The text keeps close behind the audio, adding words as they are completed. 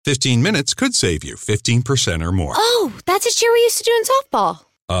15 minutes could save you 15% or more. Oh, that's a cheer we used to do in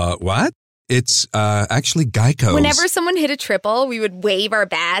softball. What? It's actually Geico's. Whenever someone hit a triple, we would wave our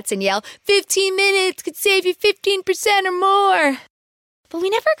bats and yell, 15 minutes could save you 15% or more. But we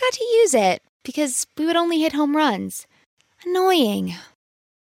never got to use it because we would only hit home runs. Annoying.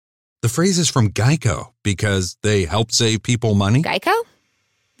 The phrase is from Geico because they help save people money. Geico?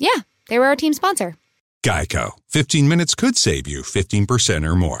 Yeah, they were our team sponsor. Geico. 15 minutes could save you 15%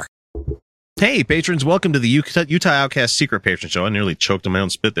 or more. Hey, patrons, welcome to the Utah Outcast Secret Patron Show. I nearly choked on my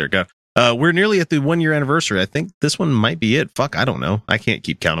own spit there. We're nearly at the 1 year anniversary. I think this one might be it. Fuck, I don't know. I can't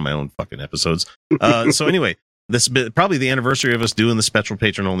keep count on my own fucking episodes. So anyway, this is probably the anniversary of us doing the special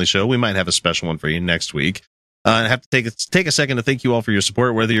patron only show. We might have a special one for you next week. I have to take a second to thank you all for your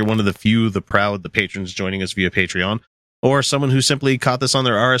support, whether you're one of the few, the proud, the patrons joining us via Patreon, or someone who simply caught this on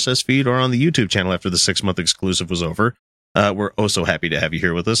their RSS feed or on the YouTube channel after the 6-month exclusive was over. We're oh so happy to have you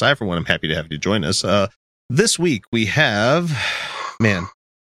here with us. I, for one, am happy to have you join us. This week we have,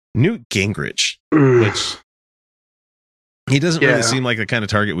 Newt Gingrich, which he doesn't really seem like the kind of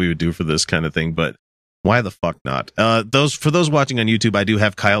target we would do for this kind of thing, but why the fuck not? For those watching on YouTube, I do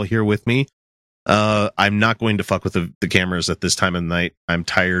have Kyle here with me. I'm not going to fuck with the cameras at this time of the night. I'm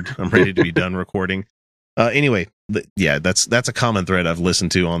tired. I'm ready to be done recording. Anyway, that's a common thread I've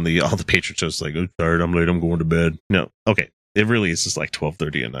listened to on all the patron shows. Like, I'm tired, I'm late, I'm going to bed. No, okay. It really is just like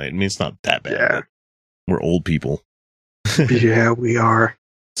 12:30 at night. I mean, it's not that bad. Yeah. We're old people. Yeah, we are.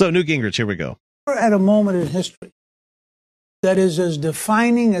 So, Newt Gingrich, here we go. We're at a moment in history that is as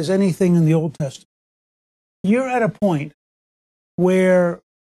defining as anything in the Old Testament. You're at a point where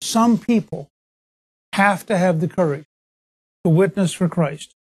some people have to have the courage to witness for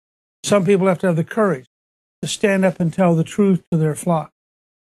Christ. Some people have to have the courage to stand up and tell the truth to their flock.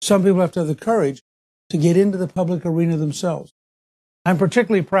 Some people have to have the courage to get into the public arena themselves. I'm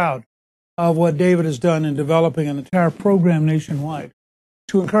particularly proud of what David has done in developing an entire program nationwide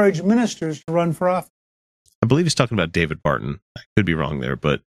to encourage ministers to run for office. I believe he's talking about David Barton. I could be wrong there,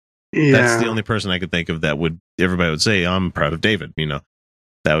 but that's the only person I could think of that everybody would say, I'm proud of David,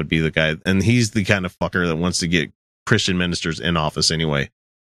 That would be the guy. And he's the kind of fucker that wants to get Christian ministers in office anyway.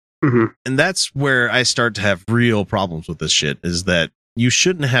 Mm-hmm. And that's where I start to have real problems with this shit, is that you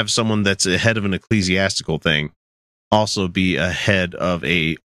shouldn't have someone that's a head of an ecclesiastical thing also be a head of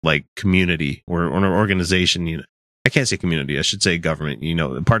a community or an organization. I can't say community. I should say government,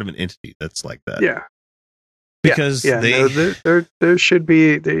 part of an entity that's like that. Yeah. Because there should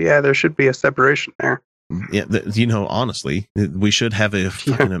be a separation there. Yeah, honestly, we should have a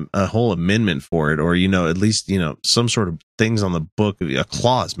whole amendment for it, or at least some sort of things on the book, a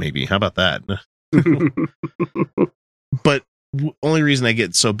clause maybe. How about that? But only reason I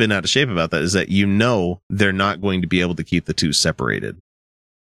get so bent out of shape about that is that they're not going to be able to keep the two separated,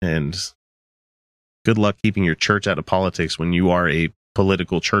 and good luck keeping your church out of politics when you are a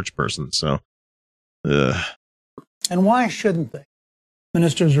political church person. So, and why shouldn't they?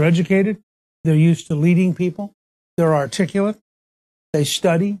 Ministers are educated. They're used to leading people. They're articulate. They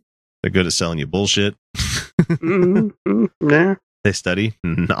study. They're good at selling you bullshit. Mm-hmm. Yeah. They study.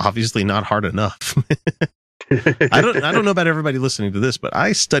 Obviously not hard enough. I don't know about everybody listening to this, but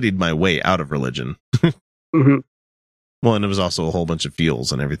I studied my way out of religion. Mm-hmm. Well, and it was also a whole bunch of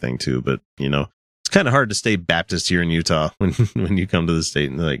feels and everything too, but it's kind of hard to stay Baptist here in Utah when you come to the state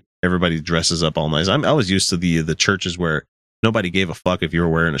and everybody dresses up all nice. I was used to the churches where nobody gave a fuck if you were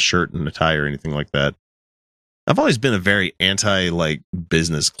wearing a shirt and a tie or anything like that. I've always been a very anti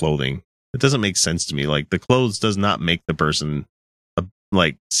business clothing. It doesn't make sense to me. The clothes does not make the person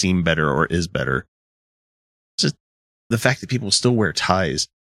seem better or is better. Just the fact that people still wear ties.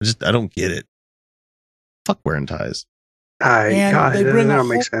 I don't get it. Fuck wearing ties. They bring that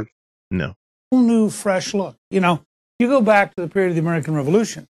makes sense. No. Whole new, fresh look. You go back to the period of the American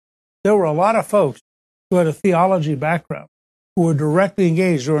Revolution. There were a lot of folks who had a theology background who were directly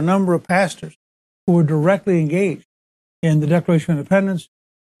engaged. There were a number of pastors who were directly engaged in the Declaration of Independence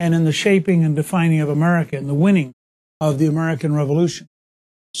and in the shaping and defining of America and the winning of the American Revolution.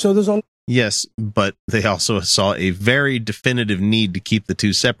 So there's a... Yes, but they also saw a very definitive need to keep the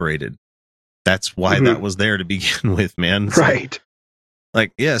two separated. That's why that was there to begin with, man. It's right.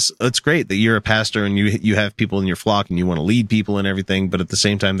 Yes, it's great that you're a pastor and you have people in your flock and you want to lead people and everything, but at the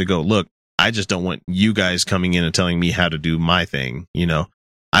same time they go, look, I just don't want you guys coming in and telling me how to do my thing.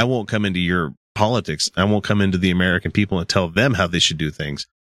 I won't come into your politics. I won't come into the American people and tell them how they should do things.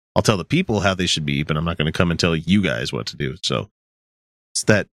 I'll tell the people how they should be, but I'm not going to come and tell you guys what to do. So it's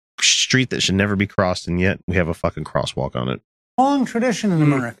that street that should never be crossed, and yet we have a fucking crosswalk on it. Long tradition in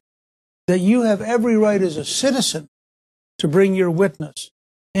America that you have every right as a citizen to bring your witness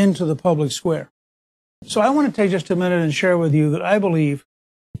into the public square. So I want to take just a minute and share with you that I believe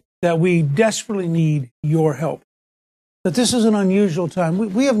that we desperately need your help, that this is an unusual time.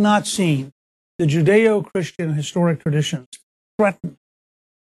 We have not seen the Judeo-Christian historic traditions threatened.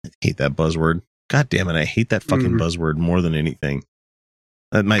 I hate that buzzword. God damn it, I hate that fucking buzzword more than anything.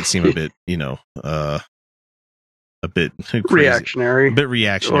 That might seem a bit, a bit crazy. Reactionary. A bit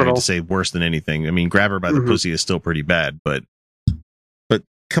reactionary to say worse than anything. I mean, grab her by the pussy is still pretty bad, but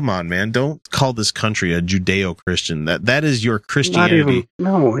come on, man. Don't call this country a Judeo-Christian. That is your Christianity.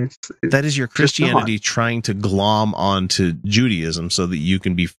 That is your Christianity trying to glom onto Judaism so that you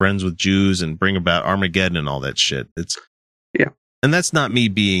can be friends with Jews and bring about Armageddon and all that shit. And that's not me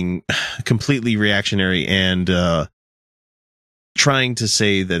being completely reactionary and trying to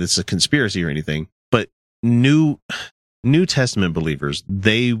say that it's a conspiracy or anything, but New Testament believers,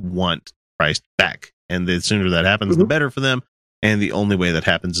 they want Christ back. And the sooner that happens, the better for them. And the only way that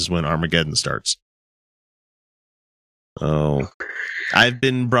happens is when Armageddon starts. Oh, I've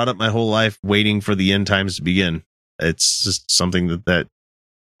been brought up my whole life waiting for the end times to begin. It's just something that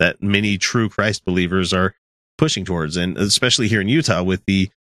many true Christ believers are pushing towards, and especially here in Utah with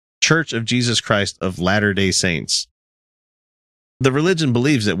the Church of Jesus Christ of Latter-day Saints. The religion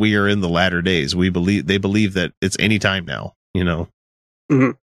believes that we are in the latter days. They believe that it's any time now,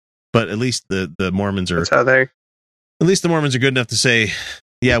 But at least the Mormons are. That's how they. At least the Mormons are good enough to say,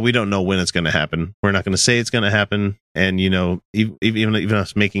 yeah, we don't know when it's going to happen. We're not going to say it's going to happen. And, even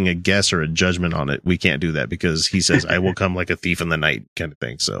us making a guess or a judgment on it, we can't do that because he says, I will come like a thief in the night kind of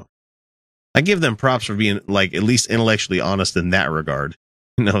thing. So I give them props for being like at least intellectually honest in that regard.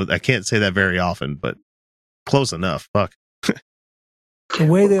 I can't say that very often, but close enough. Fuck. The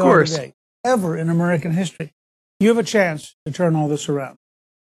way they are today, ever in American history. You have a chance to turn all this around.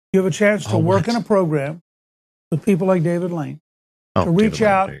 You have a chance to work in a program with people like David Lane, to reach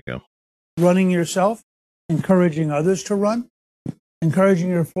out, running yourself, encouraging others to run, encouraging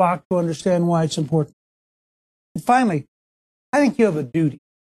your flock to understand why it's important. And finally, I think you have a duty.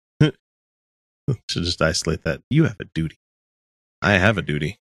 Should just isolate that. You have a duty. I have a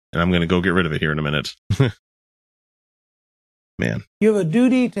duty, and I'm going to go get rid of it here in a minute. Man. You have a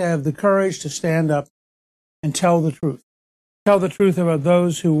duty to have the courage to stand up and tell the truth. Tell the truth about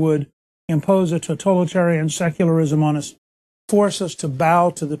those who would impose a totalitarian secularism on us, force us to bow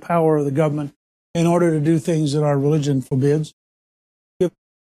to the power of the government in order to do things that our religion forbids.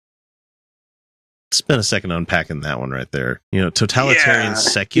 Spend a second unpacking that one right there. Totalitarian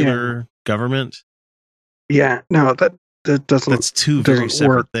secular government. Yeah, no, that doesn't. That's two very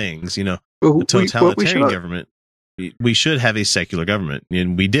separate things. The totalitarian government. We should have a secular government,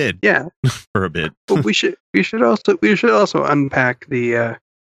 and we did. Yeah, for a bit. But we should also unpack the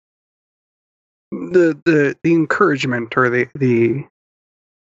encouragement or the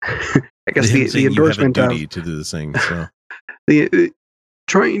I guess the endorsement you have a duty to do this thing. So the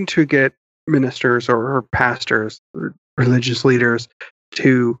trying to get ministers or pastors or religious leaders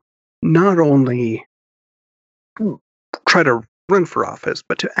to not only try to run for office,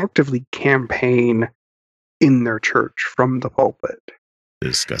 but to actively campaign in their church from the pulpit.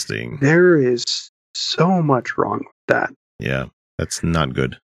 Disgusting. There is so much wrong with that. Yeah, that's not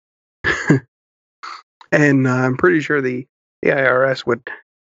good. And I'm pretty sure the IRS would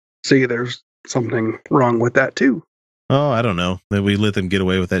say there's something wrong with that too. Oh, I don't know. We let them get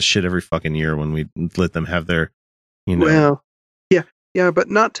away with that shit every fucking year when we let them have their, Well, yeah, but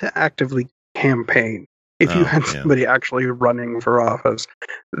not to actively campaign. If you had somebody actually running for office,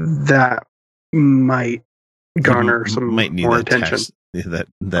 that might garner some more attention. That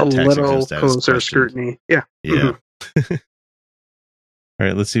a little closer scrutiny. Yeah. Yeah. All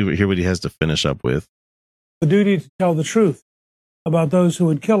right, let's see what he has to finish up with. The duty to tell the truth about those who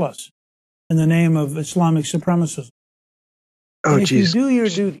would kill us in the name of Islamic supremacism. Oh, and if you do your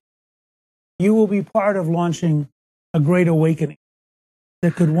duty, you will be part of launching a great awakening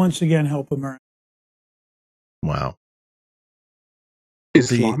that could once again help America. Wow.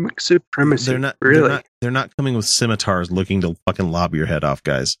 Islamic supremacy. They're not really. They're not coming with scimitars looking to fucking lob your head off,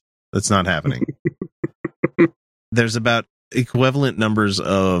 guys. That's not happening. There's about equivalent numbers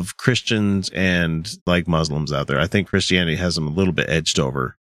of Christians and like Muslims out there. I think Christianity has them a little bit edged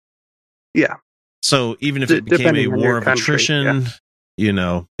over. Yeah. So even if it became a war of attrition,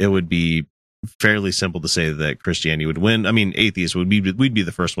 it would be fairly simple to say that Christianity would win. I mean, atheists we'd be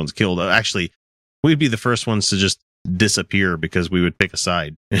the first ones killed. Actually, we'd be the first ones to just disappear because we would pick a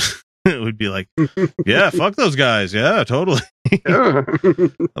side. It would be like, yeah, fuck those guys. Yeah, totally. A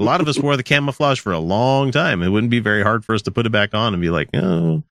lot of us wore the camouflage for a long time. It wouldn't be very hard for us to put it back on and be like,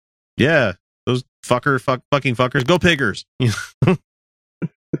 oh, yeah, those fucking fuckers, go Piggers.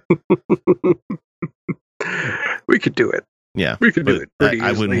 We could do it. Yeah, We could do it pretty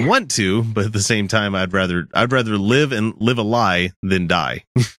I easily. wouldn't want to, but at the same time, I'd rather live a lie than die.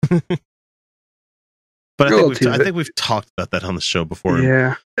 But I think we've talked about that on the show before.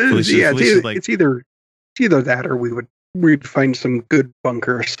 Yeah, Felicia's like, it's either that or we'd find some good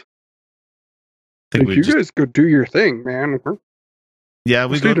bunkers. I think Like, you guys go do your thing, man. Yeah,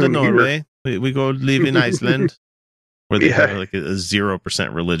 we Let's go do to it here. Norway. We go live in Iceland, where they Yeah. have like a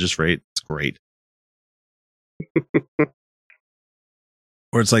 0% religious rate. It's great.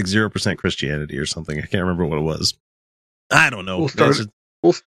 Or it's like 0% Christianity or something. I can't remember what it was. I don't know.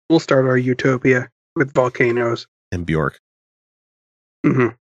 We'll start our utopia with volcanoes. And Bjork. Hmm.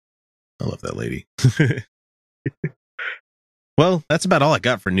 I love that lady. Well, that's about all I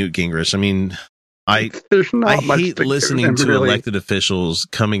got for Newt Gingrich. I mean, There's not I much hate to listening to really. elected officials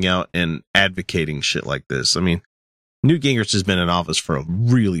coming out and advocating shit like this. I mean, Newt Gingrich has been in office for a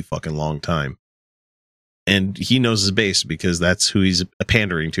really fucking long time. And he knows his base because that's who he's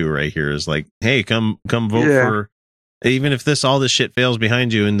pandering to right here is like, hey, come vote for, even if all this shit fails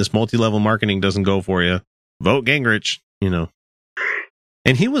behind you and this multi-level marketing doesn't go for you, vote Gingrich, you know.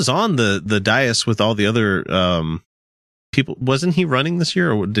 And he was on the dais with all the other people. Wasn't he running this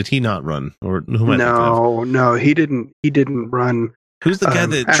year, or did he not run? Or who am I thinking of? No, he didn't run. Who's the guy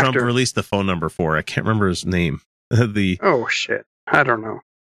that Trump after. released the phone number for? I can't remember his name. Oh shit, I don't know.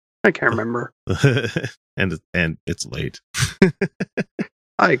 I can't remember. and it's late.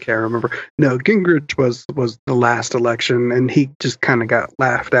 I can't remember. No, Gingrich was the last election, and he just kind of got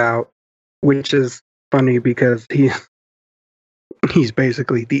laughed out, which is funny because he's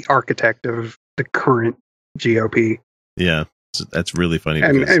basically the architect of the current GOP. Yeah, that's really funny.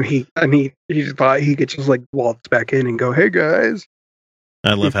 And he could just like waltz back in and go, "Hey guys."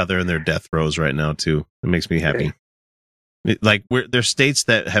 I love how they're in their death throes right now too. It makes me happy. Like there's states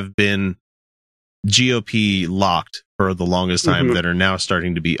that have been GOP locked for the longest time that are now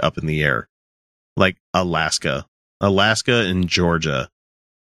starting to be up in the air. Like Alaska and Georgia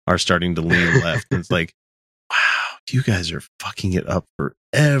are starting to lean left. And it's like, wow, you guys are fucking it up for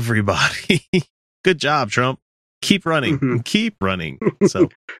everybody. Good job, Trump. Keep running. Keep running. So,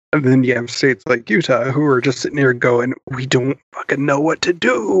 and then you have states like Utah who are just sitting there going, "We don't fucking know what to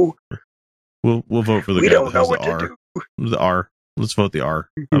do. We'll vote for the We guy don't that know has what the to R. do." The R. Let's vote the R.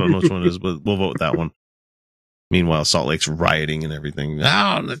 I don't know which one it is, but we'll vote with that one. Meanwhile, Salt Lake's rioting and everything.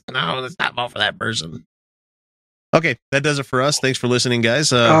 No, let's not vote for that person. Okay, that does it for us. Thanks for listening,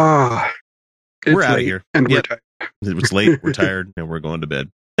 guys. We're out of here. and we're Yep. tired. It's late. We're tired, and we're going to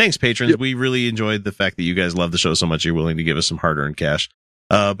bed. Thanks, patrons. Yep. We really enjoyed the fact that you guys love the show so much. You're willing to give us some hard-earned cash.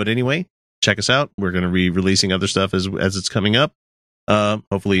 But anyway, check us out. We're going to be releasing other stuff as it's coming up.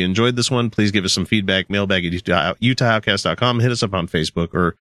 Hopefully you enjoyed this one. Please give us some feedback. Mailbag at UtahOutcast.com. Hit us up on Facebook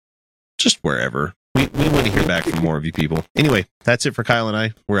or just wherever. We want to hear back from more of you people. Anyway, that's it for Kyle and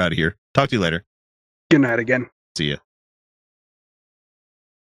I. We're out of here. Talk to you later. Good night again. See ya.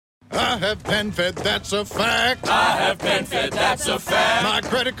 I have PenFed, that's a fact. I have PenFed, that's a fact. My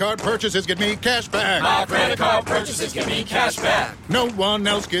credit card purchases get me cash back. My credit card purchases give me cash back. No one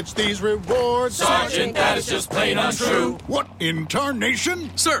else gets these rewards. Sergeant, that is just plain untrue. What in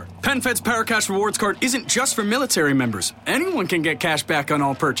tarnation? Sir, PenFed's Paracash Rewards Card isn't just for military members. Anyone can get cash back on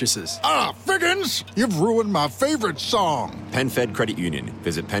all purchases. Ah, Figgins, you've ruined my favorite song. PenFed Credit Union.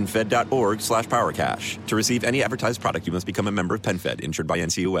 Visit PenFed.org/PowerCash. To receive any advertised product, you must become a member of PenFed, insured by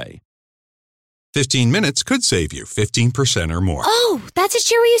NCUA. 15 minutes could save you 15% or more. Oh, that's a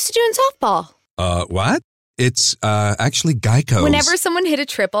cheer we used to do in softball. What? It's actually Geico. Whenever someone hit a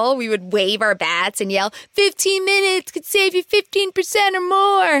triple, we would wave our bats and yell, 15 minutes could save you 15% or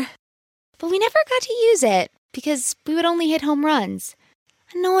more. But we never got to use it because we would only hit home runs.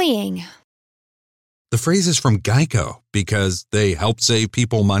 Annoying. The phrase is from Geico because they help save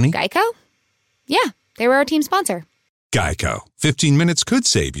people money. Geico? Yeah, they were our team sponsor. Geico. 15 minutes could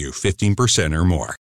save you 15% or more.